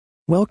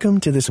Welcome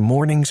to this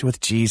Mornings with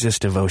Jesus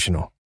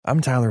devotional. I'm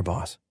Tyler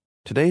Boss.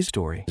 Today's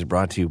story is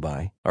brought to you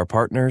by our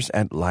partners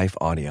at Life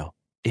Audio.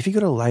 If you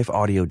go to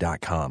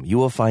lifeaudio.com, you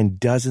will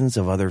find dozens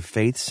of other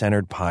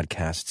faith-centered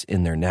podcasts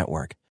in their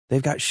network.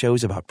 They've got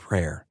shows about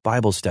prayer,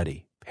 Bible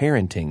study,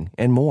 parenting,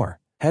 and more.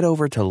 Head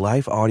over to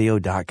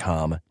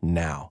lifeaudio.com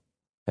now.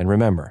 And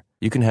remember,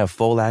 you can have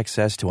full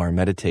access to our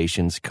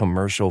meditations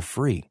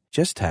commercial-free.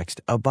 Just text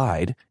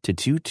ABIDE to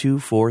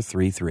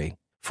 22433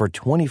 for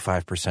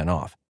 25%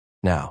 off.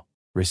 Now,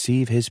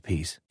 receive His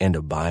peace and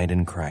abide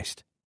in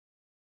Christ.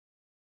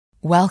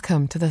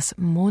 Welcome to this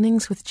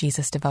Mornings with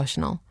Jesus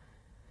devotional,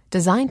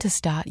 designed to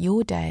start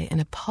your day in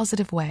a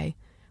positive way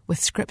with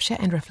scripture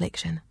and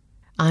reflection.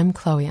 I'm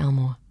Chloe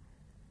Elmore.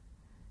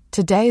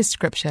 Today's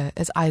scripture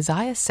is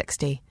Isaiah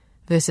 60,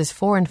 verses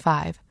 4 and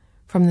 5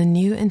 from the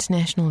New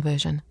International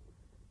Version.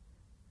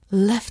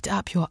 Lift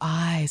up your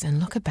eyes and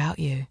look about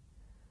you.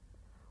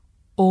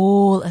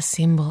 All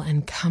assemble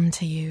and come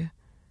to you.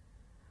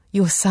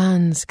 Your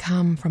sons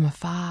come from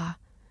afar,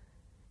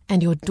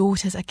 and your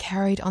daughters are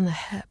carried on the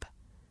hip.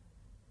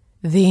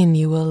 Then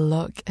you will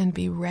look and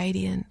be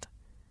radiant.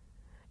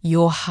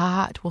 Your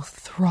heart will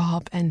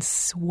throb and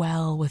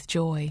swell with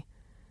joy.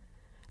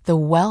 The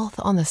wealth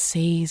on the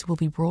seas will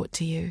be brought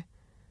to you.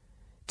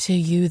 To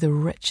you the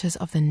riches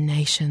of the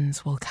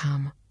nations will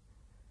come.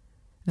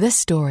 This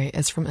story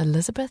is from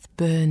Elizabeth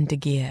Byrne de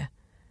Geer.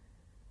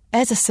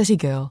 As a city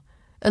girl,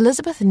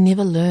 Elizabeth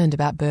never learned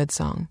about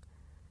birdsong.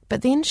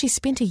 But then she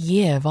spent a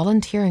year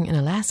volunteering in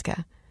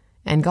Alaska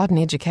and got an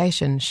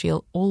education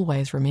she'll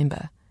always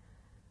remember.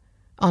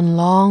 On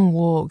long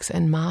walks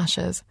in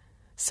marshes,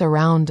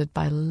 surrounded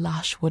by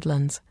lush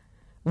woodlands,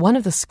 one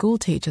of the school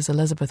teachers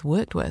Elizabeth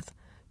worked with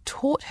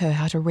taught her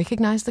how to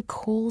recognize the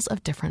calls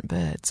of different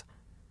birds.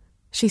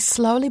 She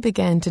slowly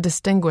began to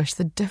distinguish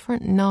the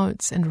different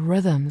notes and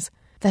rhythms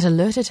that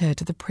alerted her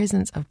to the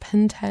presence of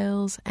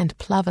pintails and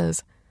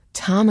plovers,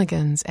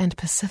 ptarmigans and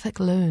Pacific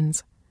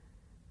loons.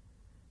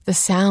 The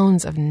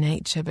sounds of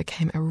nature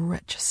became a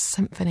rich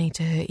symphony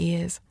to her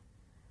ears.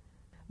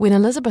 When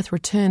Elizabeth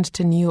returned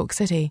to New York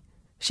City,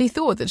 she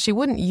thought that she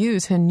wouldn't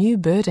use her new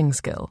birding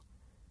skill.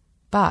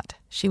 But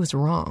she was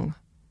wrong.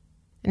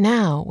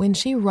 Now, when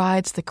she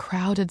rides the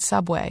crowded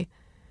subway,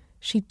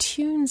 she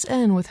tunes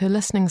in with her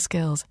listening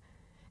skills,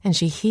 and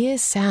she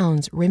hears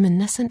sounds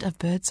reminiscent of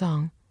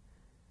birdsong.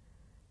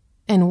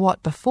 In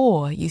what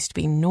before used to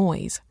be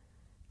noise,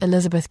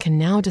 Elizabeth can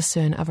now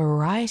discern a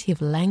variety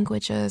of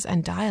languages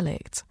and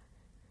dialects.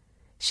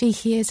 She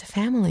hears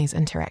families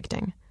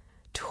interacting,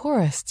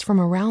 tourists from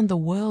around the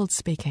world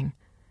speaking,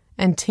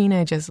 and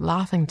teenagers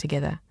laughing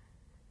together.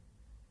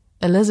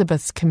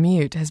 Elizabeth's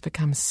commute has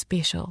become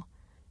special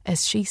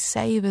as she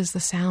savors the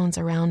sounds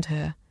around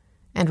her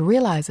and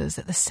realizes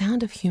that the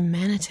sound of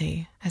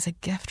humanity is a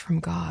gift from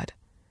God.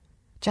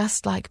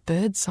 Just like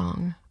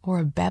birdsong or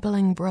a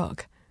babbling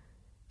brook,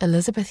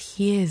 Elizabeth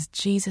hears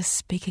Jesus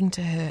speaking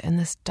to her in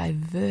this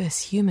diverse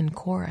human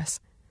chorus,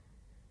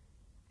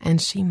 and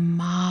she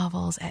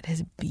marvels at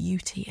his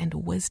beauty and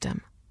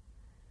wisdom.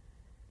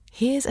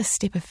 Here's a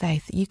step of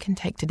faith that you can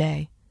take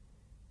today.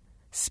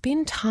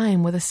 Spend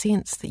time with a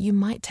sense that you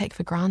might take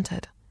for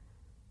granted.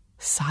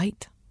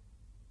 Sight,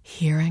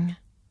 hearing,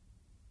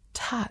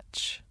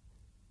 touch,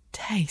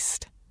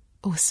 taste,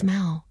 or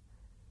smell.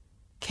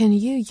 Can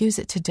you use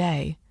it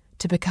today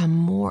to become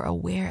more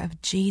aware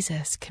of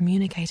Jesus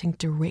communicating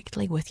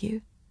directly with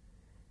you?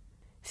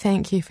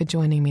 Thank you for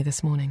joining me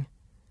this morning.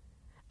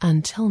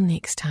 Until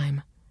next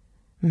time,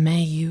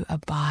 may you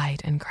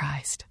abide in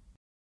Christ.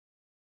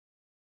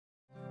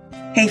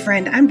 Hey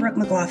friend, I'm Brooke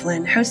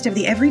McLaughlin, host of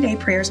the Everyday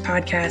Prayers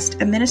podcast,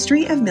 a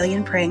ministry of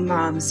Million Praying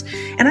Moms,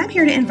 and I'm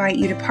here to invite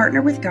you to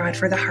partner with God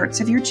for the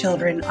hearts of your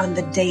children on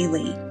the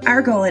daily.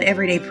 Our goal at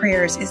Everyday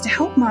Prayers is to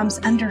help moms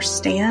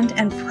understand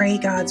and pray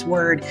God's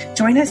Word.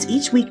 Join us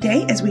each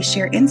weekday as we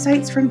share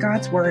insights from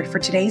God's Word for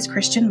today's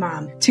Christian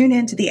mom. Tune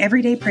in to the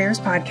Everyday Prayers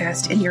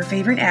podcast in your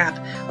favorite app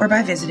or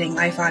by visiting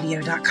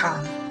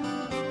lifeaudio.com.